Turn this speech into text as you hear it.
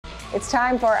It's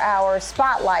time for our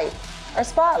Spotlight. Our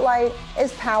Spotlight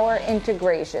is Power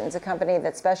Integrations, a company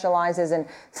that specializes in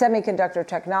semiconductor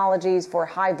technologies for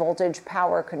high voltage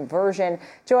power conversion.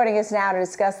 Joining us now to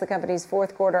discuss the company's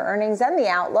fourth quarter earnings and the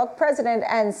outlook, President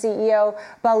and CEO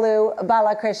Balu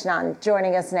Balakrishnan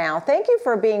joining us now. Thank you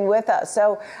for being with us.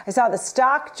 So I saw the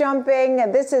stock jumping,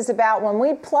 and this is about when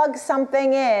we plug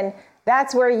something in,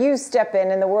 that's where you step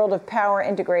in the world of Power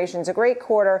Integrations. A great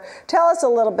quarter. Tell us a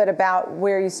little bit about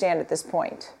where you stand at this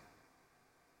point.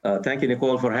 Thank you,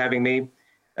 Nicole, for having me.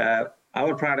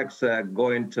 Our products go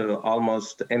into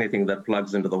almost anything that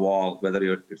plugs into the wall,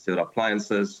 whether it's your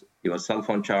appliances, your cell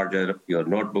phone charger, your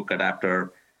notebook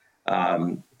adapter,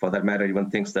 for that matter,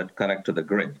 even things that connect to the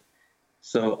grid.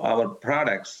 So our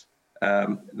products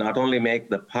not only make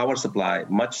the power supply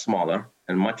much smaller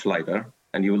and much lighter,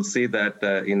 and you will see that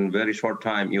in very short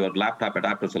time, your laptop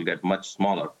adapters will get much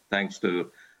smaller, thanks to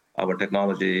our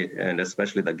technology and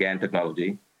especially the GaN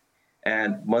technology.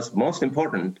 And most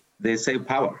important, they save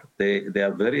power. They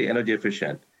are very energy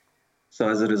efficient. So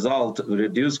as a result, we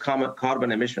reduce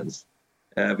carbon emissions.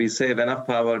 We save enough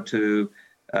power to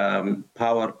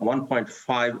power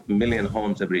 1.5 million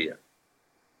homes every year.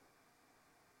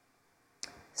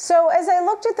 So as I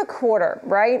looked at the quarter,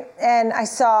 right, and I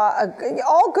saw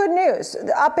all good news,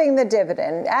 upping the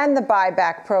dividend and the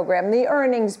buyback program, the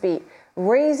earnings beat,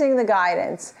 raising the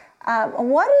guidance.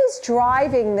 What is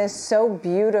driving this so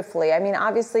beautifully? I mean,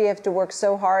 obviously you have to work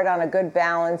so hard on a good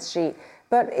balance sheet,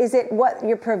 but is it what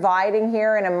you're providing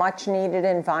here in a much needed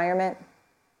environment?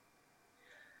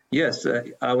 Yes,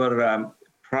 our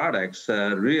products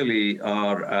really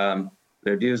are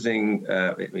reducing,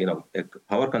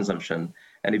 power consumption.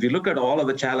 And if you look at all of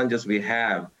the challenges we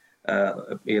have,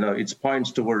 it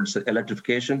points towards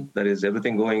electrification. That is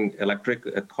everything going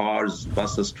electric, cars,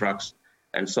 buses, trucks,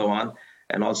 and so on.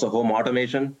 And also home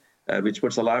automation, which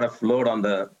puts a lot of load on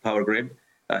the power grid,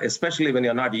 especially when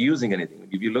you're not using anything.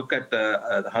 If you look at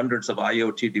the hundreds of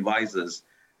IoT devices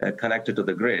connected to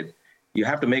the grid, you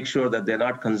have to make sure that they're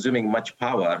not consuming much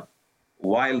power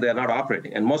while they're not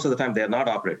operating. And most of the time, they're not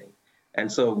operating. And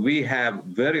so we have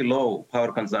very low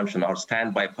power consumption, or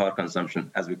standby power consumption,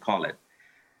 as we call it.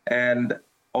 And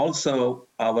also,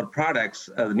 our products,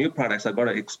 the new products, are going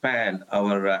to expand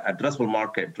our addressable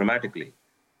market dramatically.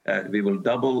 We will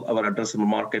double our addressable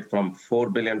market from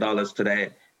 $4 billion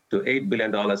today to $8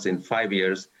 billion in 5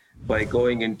 years by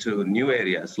going into new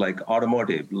areas like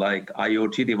automotive, like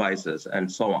IoT devices,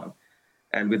 and so on.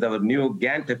 And with our new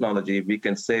GaN technology, we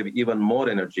can save even more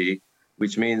energy,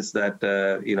 which means that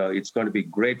it's going to be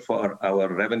great for our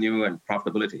revenue and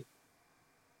profitability.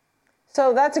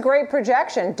 So that's a great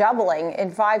projection, doubling in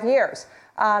 5 years.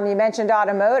 You mentioned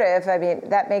automotive. I mean,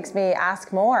 that makes me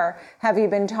ask more. Have you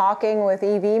been talking with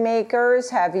EV makers?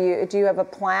 Do you have a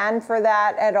plan for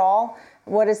that at all?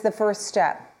 What is the first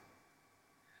step?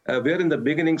 We're in the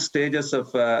beginning stages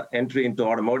of entry into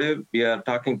automotive. We are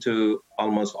talking to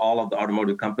almost all of the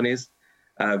automotive companies.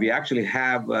 We actually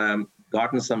have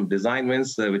gotten some design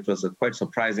wins, which was quite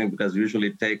surprising because usually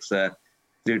it takes 3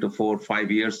 to 4,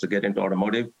 5 years to get into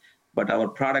automotive. But our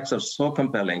products are so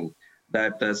compelling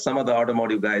that some of the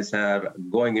automotive guys are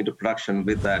going into production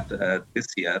with that this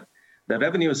year. The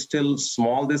revenue is still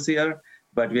small this year,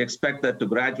 but we expect that to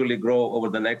gradually grow over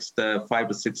the next 5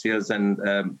 to 6 years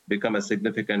and become a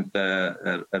significant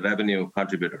revenue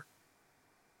contributor.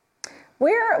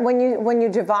 When you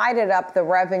divided up the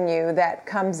revenue that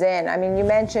comes in, I mean, you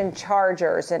mentioned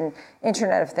chargers and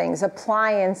Internet of Things,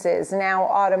 appliances, now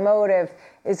automotive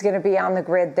is going to be on the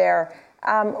grid there.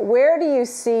 Where do you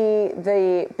see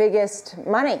the biggest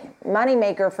money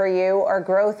maker for you, or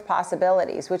growth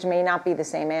possibilities, which may not be the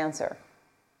same answer?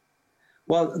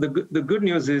 Well, the good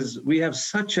news is we have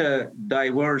such a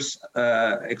diverse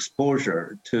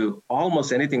exposure to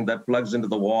almost anything that plugs into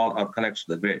the wall or connects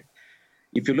to the grid.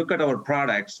 If you look at our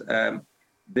products,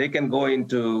 they can go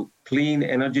into clean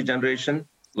energy generation,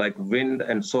 like wind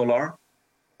and solar.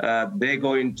 They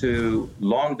go into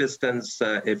long-distance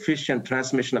efficient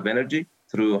transmission of energy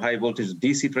through high-voltage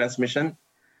DC transmission.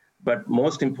 But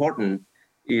most important,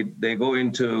 they go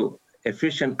into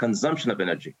efficient consumption of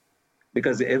energy,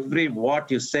 because every watt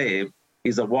you save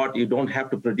is a watt you don't have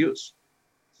to produce.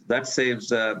 That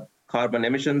saves carbon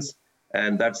emissions,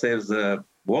 and that saves the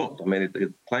world. I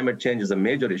mean, climate change is a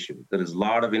major issue. There is a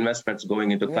lot of investments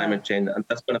going into climate change, and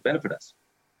that's going to benefit us.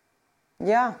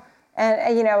 Yeah.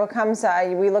 And, it comes,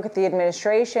 we look at the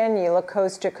administration, you look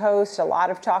coast to coast, a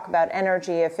lot of talk about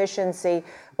energy efficiency.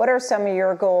 What are some of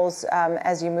your goals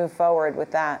as you move forward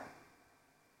with that?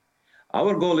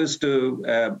 Our goal is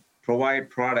to provide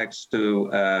products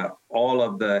to all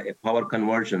of the power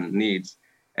conversion needs.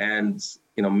 And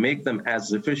make them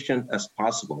as efficient as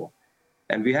possible.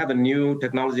 And we have a new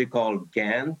technology called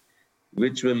GaN,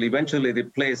 which will eventually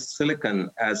replace silicon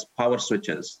as power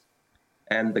switches.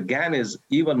 And the GaN is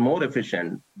even more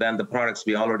efficient than the products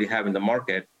we already have in the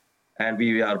market. And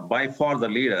we are by far the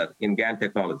leader in GaN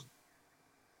technology.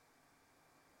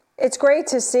 It's great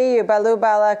to see you, Balu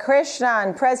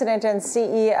Balakrishnan, President and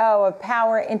CEO of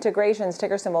Power Integrations,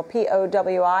 ticker symbol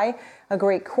POWI. A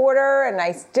great quarter, a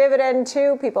nice dividend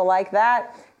too. People like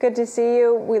that. Good to see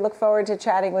you. We look forward to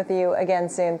chatting with you again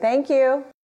soon. Thank you.